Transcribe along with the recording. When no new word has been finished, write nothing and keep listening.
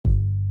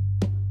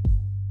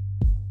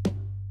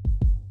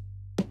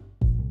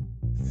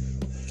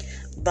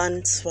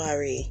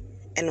Bonsoir,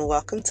 and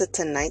welcome to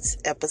tonight's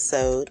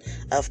episode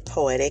of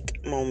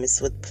Poetic Moments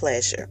with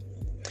Pleasure.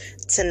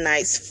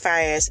 Tonight's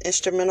Fire's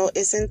instrumental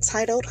is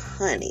entitled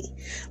Honey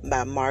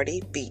by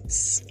Marty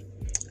Beats.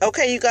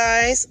 Okay, you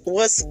guys,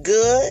 what's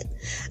good?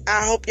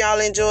 I hope y'all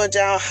enjoyed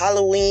y'all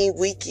Halloween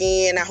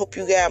weekend. I hope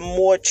you got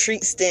more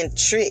treats than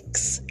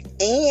tricks.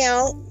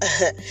 And,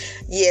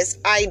 yes,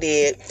 I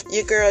did.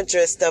 Your girl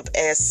dressed up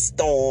as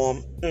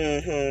Storm.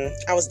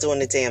 I was doing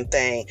the damn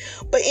thing.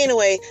 But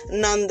anyway,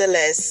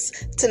 nonetheless,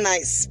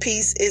 tonight's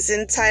piece is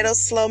entitled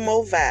Slow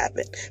Mo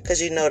Vibin'. Because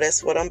you know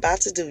that's what I'm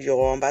about to do,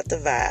 y'all. I'm about to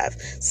vibe.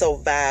 So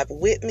vibe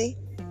with me,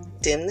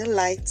 dim the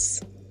lights,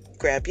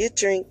 grab your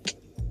drink,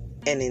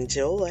 and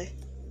enjoy.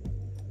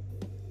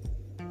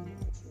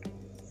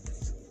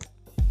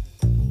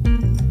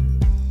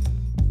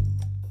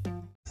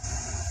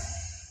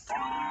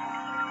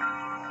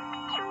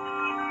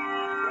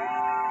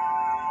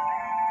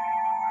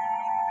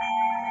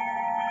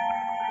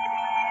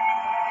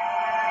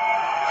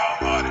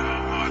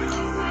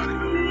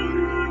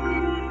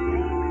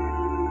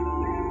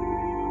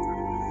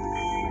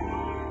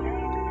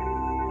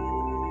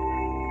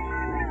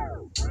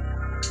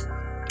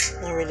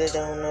 I really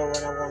don't know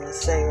what I want to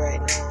say right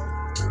now.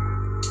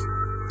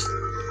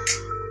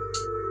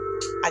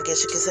 I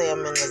guess you could say I'm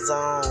in the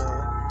zone.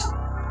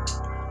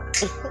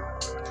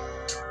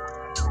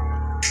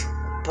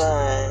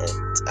 But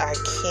I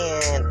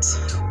can't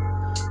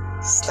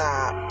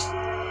stop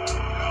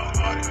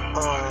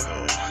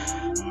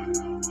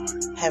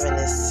having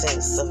this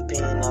sense of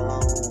being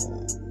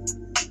alone.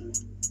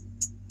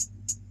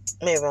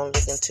 Maybe I'm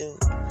looking too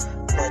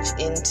much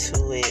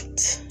into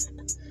it.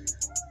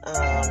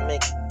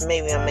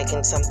 Maybe I'm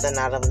making something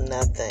out of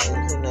nothing.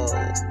 Who knows?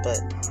 But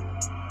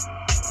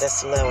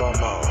that's level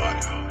I'm on.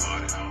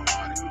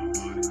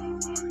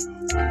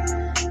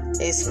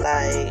 It's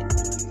like,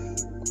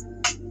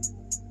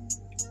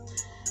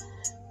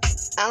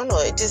 I don't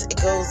know. It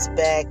goes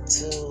back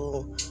to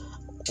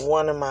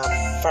one of my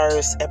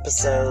first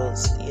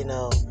episodes.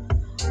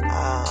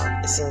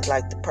 It seems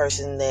like the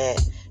person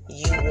that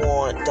you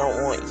want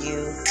don't want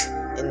you,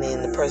 and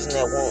then the person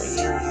that want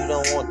you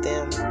don't want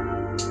them.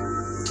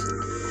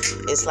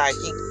 It's like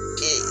it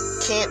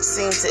can't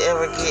seem to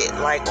ever get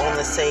like on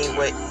the same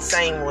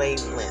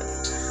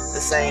wavelength,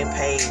 the same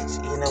page.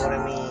 You know what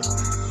I mean?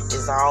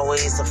 It's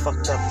always a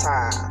fucked up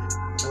time,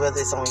 whether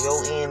it's on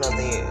your end or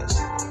theirs.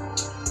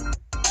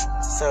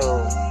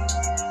 So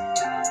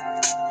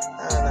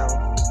I don't know.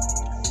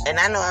 And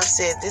I know I've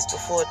said this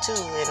before too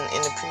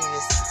in the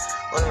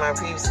one of my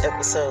previous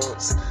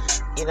episodes.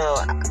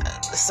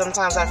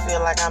 Sometimes I feel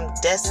like I'm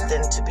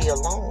destined to be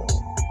alone.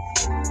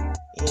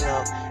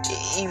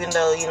 Even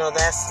though,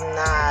 that's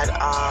not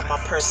my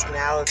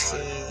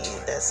personality,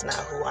 that's not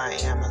who I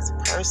am as a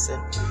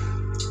person.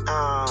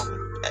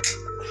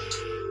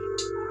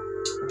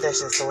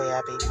 That's just the way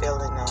I be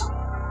feeling though.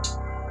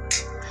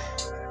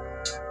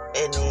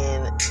 And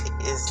then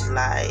it's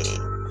like,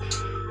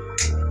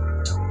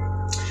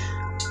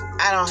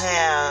 I don't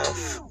have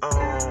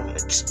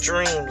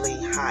extremely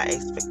high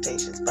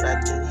expectations, but I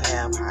do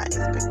have high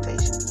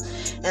expectations.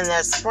 And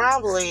that's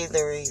probably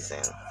the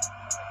reason.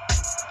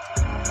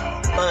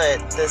 But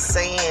the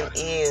saying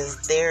is,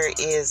 there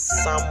is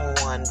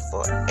someone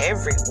for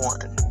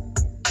everyone.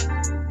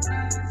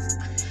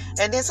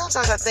 And then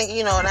sometimes I think,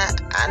 and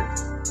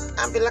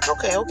I'd be like,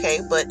 okay,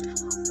 but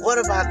what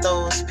about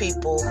those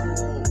people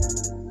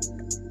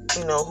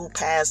who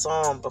pass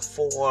on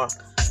before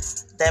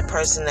that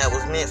person that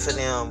was meant for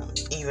them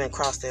even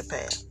crossed their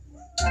path?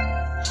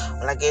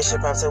 Well, I guess you'll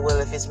probably say, well,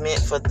 if it's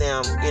meant for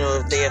them,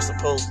 if they're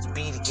supposed to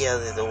be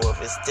together, or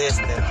if it's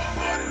destined,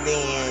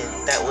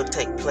 then that would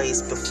take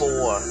place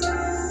before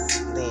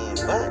then.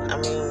 But,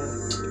 I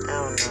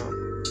don't know.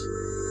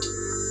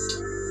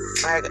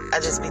 I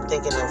just be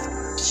thinking of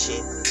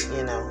shit,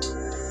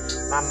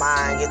 My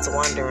mind gets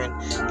wondering,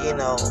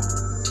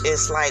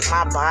 it's like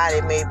my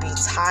body may be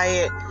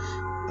tired,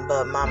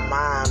 but my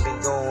mind be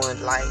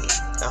going like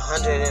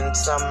 100 and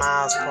some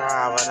miles per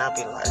hour, and I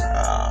be like,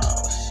 oh,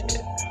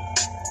 shit.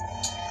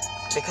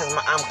 Because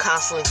I'm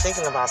constantly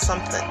thinking about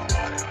something,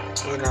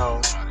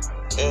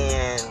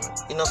 and,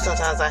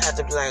 sometimes I have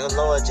to be like, oh,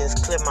 Lord,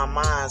 just clear my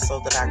mind so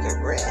that I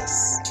can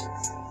rest.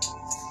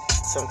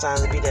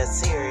 Sometimes it be that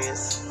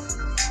serious,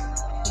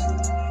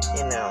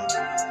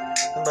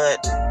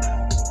 but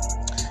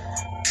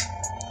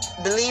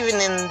believing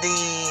in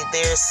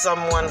there's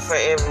someone for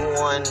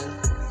everyone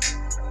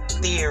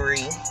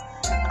theory,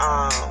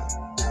 I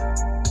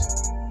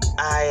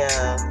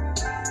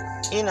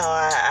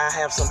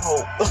have some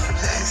hope.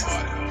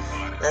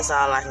 That's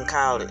all I can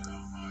call it,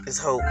 is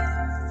hope.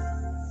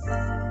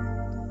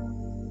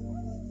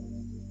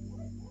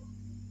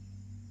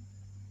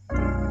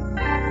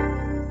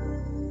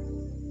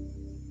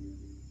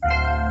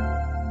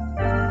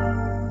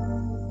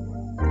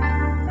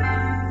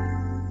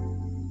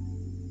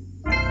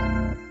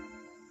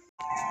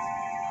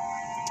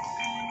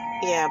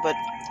 Yeah, but,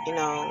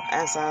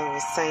 as I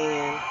was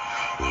saying,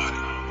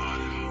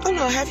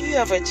 have you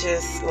ever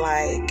just,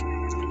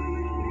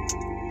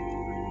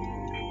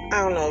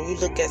 I don't know, you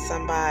look at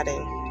somebody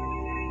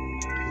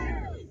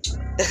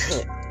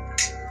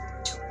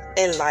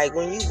and like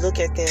when you look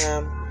at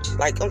them,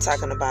 like I'm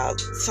talking about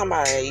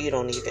somebody you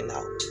don't even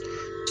know.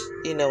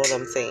 You know what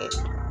I'm saying?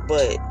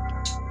 But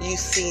you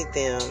see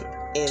them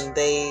and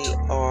they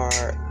are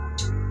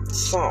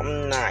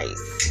something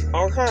nice.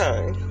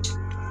 Okay.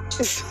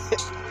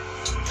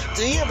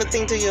 Do you ever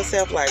think to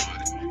yourself like,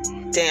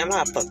 damn,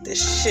 I fucked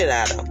this shit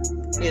out of,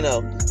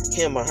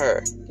 him or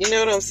her? You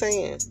know what I'm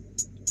saying?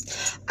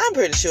 I'm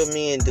pretty sure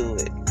men do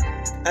it.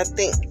 I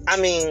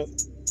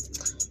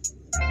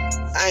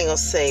ain't gonna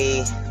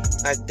say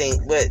I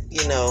think, but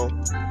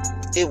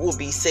it will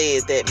be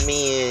said that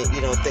men,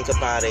 think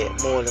about it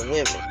more than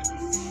women.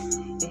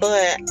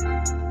 But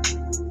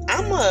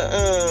I'm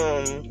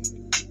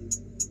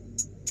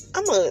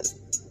a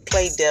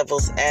play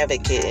devil's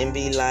advocate and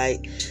be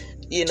like,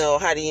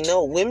 how do you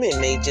know?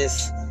 Women may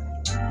just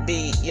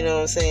be,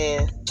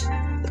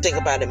 think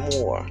about it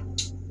more.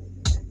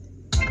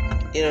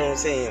 You know what I'm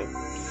saying?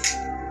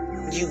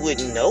 You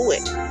wouldn't know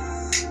it.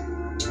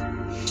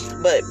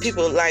 But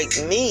people like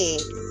me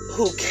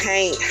who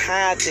can't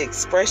hide the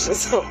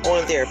expressions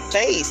on their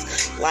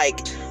face, like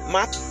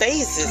my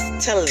face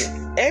is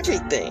telling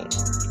everything.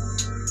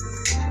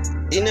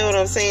 You know what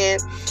I'm saying?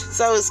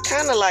 So it's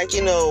kind of like,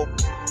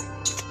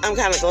 I'm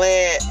kind of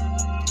glad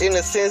in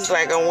a sense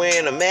like I'm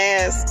wearing a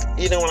mask,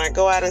 when I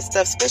go out and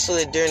stuff,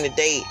 especially during the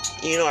day.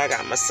 I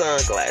got my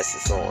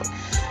sunglasses on.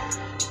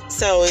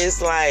 So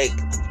it's like,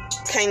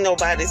 can't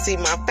nobody see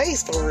my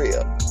face for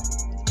real.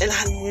 And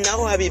I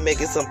know I be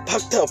making some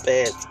fucked up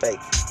ass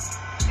faces.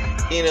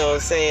 You know what I'm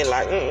saying?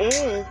 Like,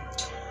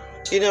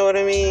 You know what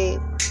I mean?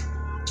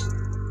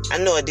 I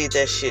know I did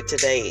that shit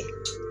today.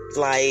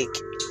 Like,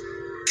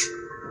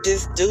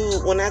 this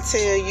dude, when I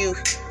tell you,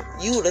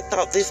 you would have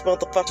thought this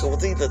motherfucker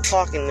was either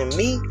talking to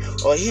me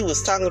or he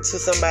was talking to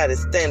somebody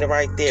standing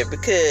right there.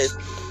 Because,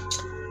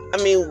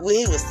 when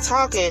he was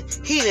talking,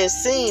 he didn't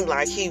seem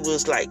like he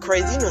was like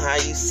crazy. You know how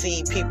you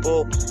see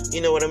people,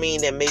 you know what I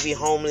mean, that may be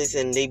homeless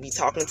and they be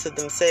talking to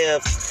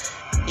themselves,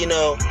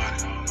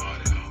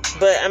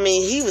 But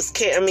he was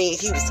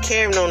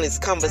carrying on his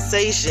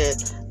conversation.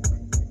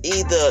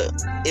 Either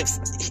if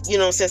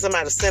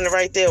somebody was standing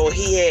right there, or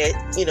he had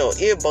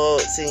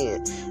earbuds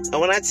in.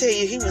 And when I tell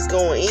you he was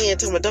going in,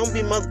 telling me, "Don't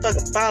be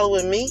motherfucking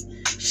following me,"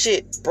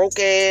 shit, broke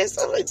ass.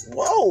 I'm like,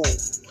 whoa,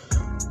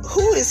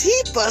 who is he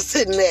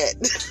fussing at?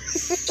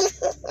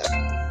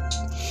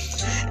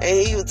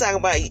 And he was talking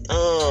about,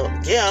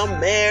 yeah, I'm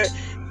married,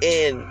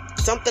 and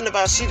something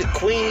about she the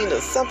queen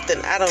or something.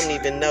 I don't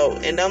even know.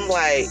 And I'm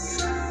like,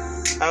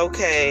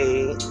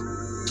 okay,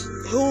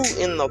 who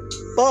in the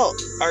fuck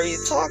are you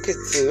talking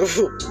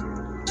to?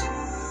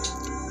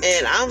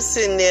 And I'm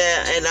sitting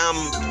there and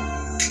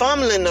I'm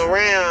fumbling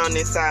around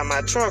inside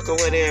my trunk or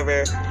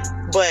whatever.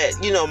 But,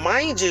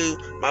 mind you,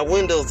 my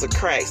windows are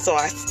cracked, so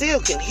I still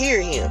can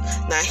hear him.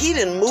 Now, he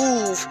didn't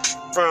move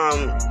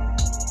from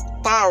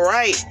far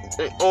right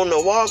on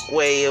the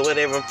walkway or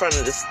whatever in front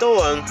of the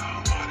store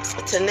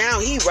to now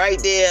he right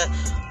there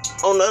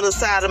on the other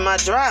side of my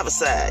driver's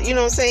side. You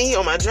know what I'm saying? He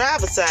on my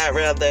driver's side,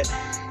 rather.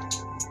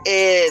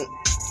 And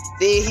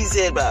then he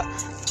said about,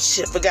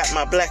 shit, forgot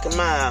my black and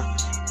mild.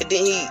 And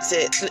then he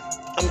said,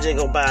 I'm just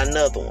gonna buy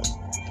another one.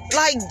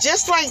 Like,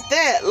 just like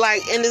that.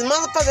 Like, and this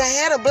motherfucker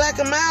had a black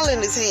and mild in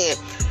his hand.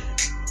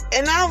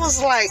 And I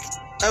was like,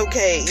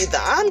 okay, either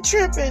I'm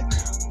tripping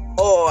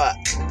or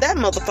that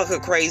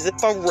motherfucker crazy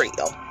for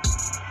real.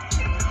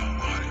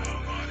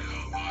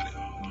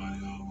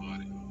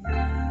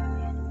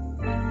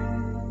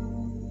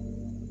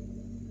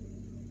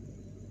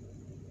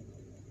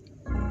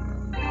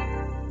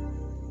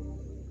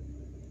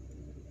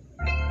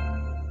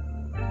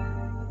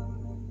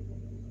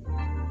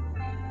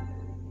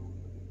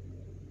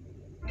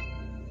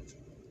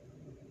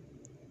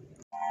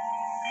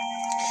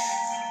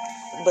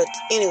 But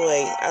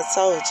anyway, I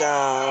told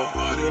y'all,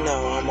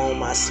 I'm on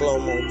my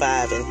slow-mo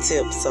vibing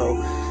tip. So,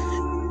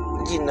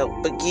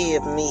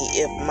 forgive me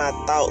if my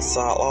thoughts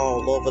are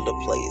all over the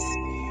place.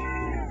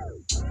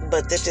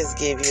 But that just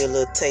gave you a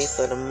little taste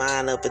of the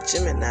mind of a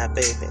Gemini,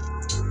 baby.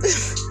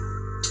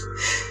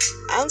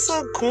 I'm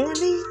so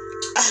corny.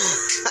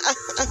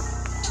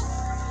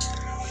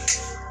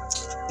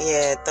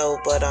 Yeah, though,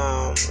 but,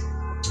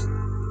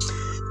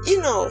 you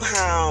know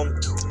how,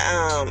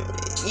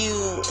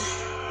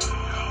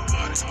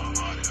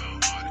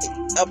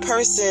 a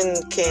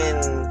person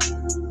can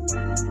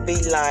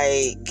be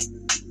like,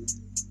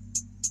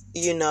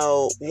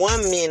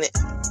 1 minute,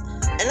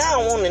 and I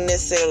don't want to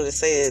necessarily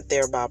say that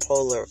they're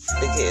bipolar,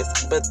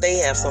 but they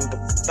have some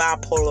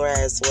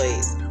bipolarized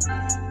ways,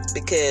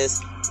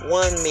 because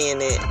 1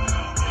 minute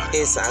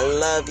is I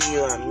love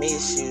you, I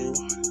miss you,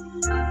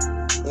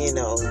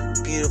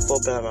 beautiful,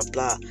 blah, blah,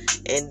 blah,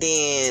 and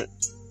then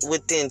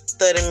within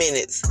 30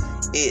 minutes,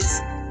 it's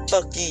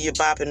fuck you, you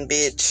bopping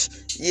bitch.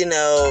 You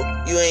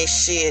ain't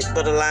shit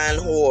but a lying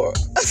whore.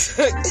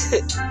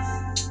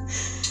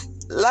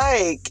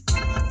 Like,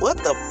 what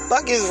the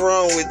fuck is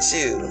wrong with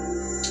you?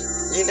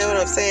 You know what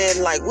I'm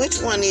saying? Like,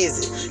 which one is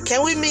it?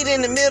 Can we meet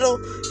in the middle?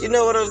 You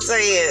know what I'm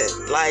saying?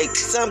 Like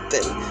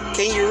something.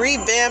 Can you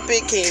revamp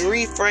it? Can you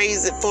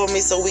rephrase it for me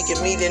so we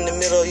can meet in the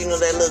middle? You know,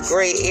 that little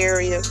gray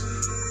area.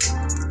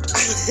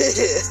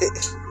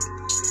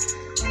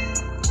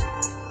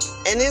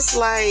 And it's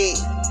like,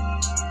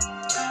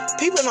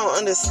 people don't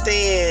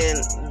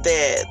understand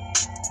that,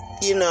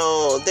 you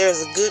know,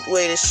 there's a good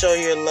way to show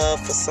your love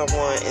for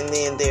someone, and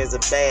then there's a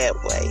bad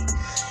way.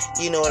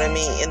 You know what I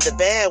mean? And the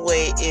bad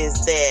way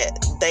is that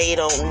they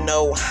don't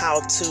know how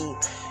to,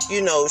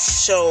 you know,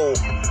 show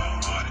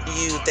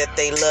you that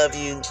they love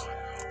you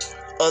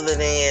other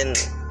than,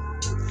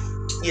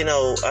 you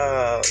know,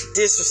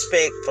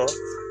 disrespectful.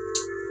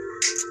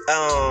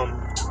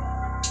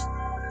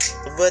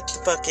 What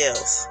the fuck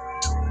else?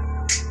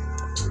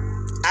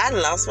 I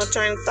lost my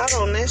train of thought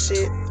on that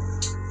shit.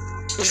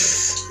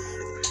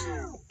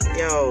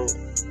 Yo,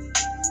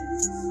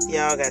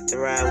 y'all got to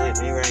ride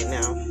with me right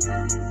now.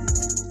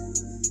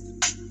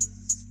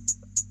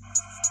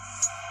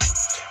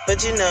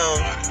 But you know,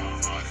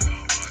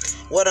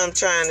 what I'm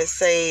trying to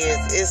say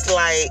is, it's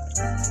like,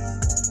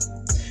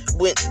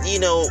 when, you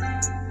know,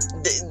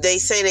 they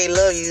say they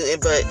love you,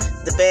 but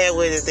the bad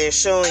way that they're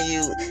showing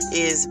you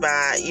is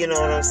by, you know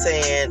what I'm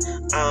saying,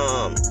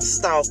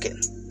 stalking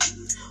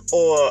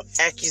or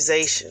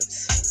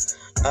accusations.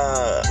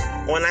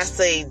 When I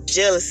say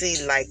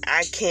jealousy, like,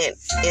 I can't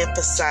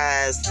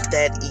emphasize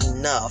that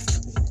enough.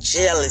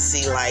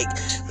 Jealousy, like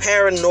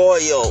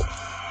paranoid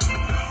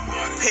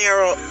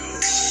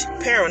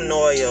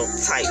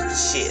type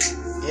shit.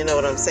 You know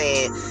what I'm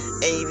saying?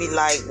 And you be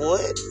like,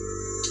 what?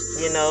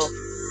 You know,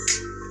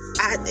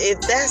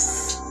 if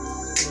that's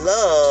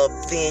love,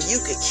 then you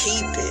could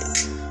keep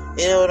it.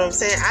 You know what I'm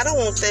saying? I don't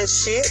want that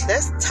shit.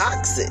 That's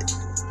toxic.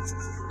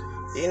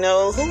 You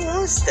know, who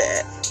wants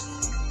that?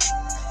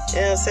 You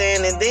know what I'm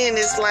saying? And then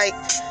it's like,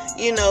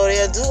 you know,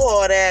 they'll do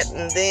all that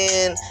and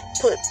then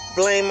put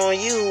blame on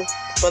you.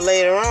 But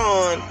later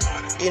on,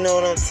 you know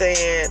what I'm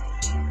saying,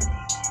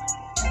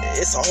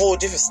 it's a whole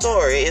different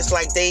story. It's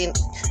like they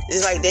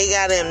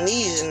got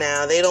amnesia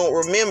now. They don't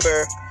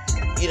remember,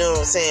 you know what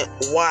I'm saying,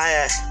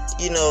 why,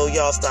 you know,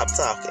 y'all stopped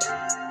talking.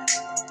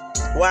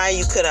 Why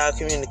you cut out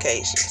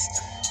communications.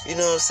 You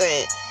know what I'm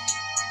saying?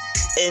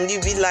 And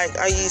you be like,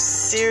 are you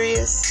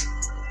serious?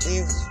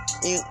 You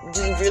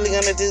really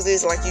gonna do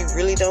this like you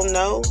really don't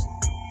know?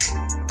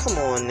 Come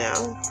on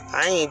now.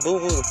 I ain't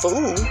boo-boo the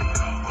fool.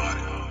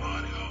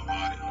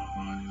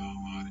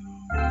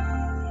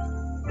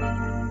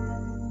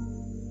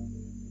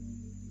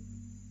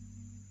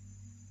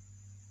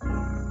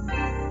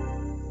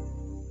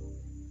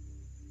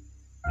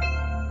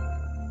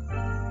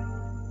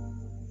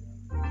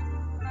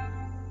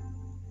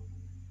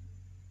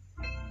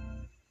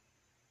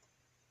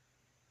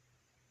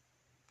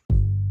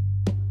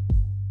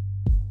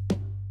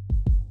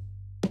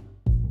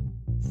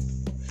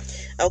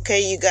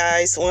 Okay, you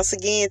guys, once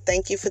again,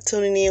 thank you for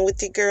tuning in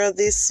with your girl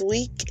this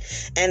week.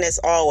 And as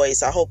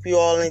always, I hope you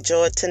all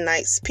enjoyed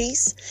tonight's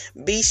piece.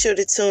 Be sure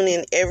to tune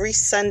in every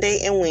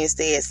Sunday and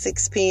Wednesday at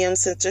 6 p.m.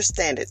 Central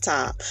Standard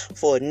Time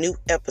for a new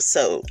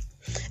episode.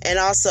 And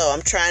also,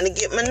 I'm trying to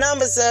get my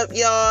numbers up,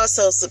 y'all.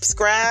 So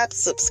subscribe.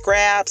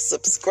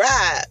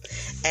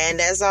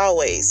 And as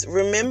always,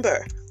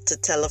 remember to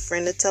tell a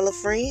friend to tell a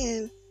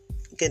friend.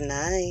 Good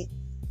night.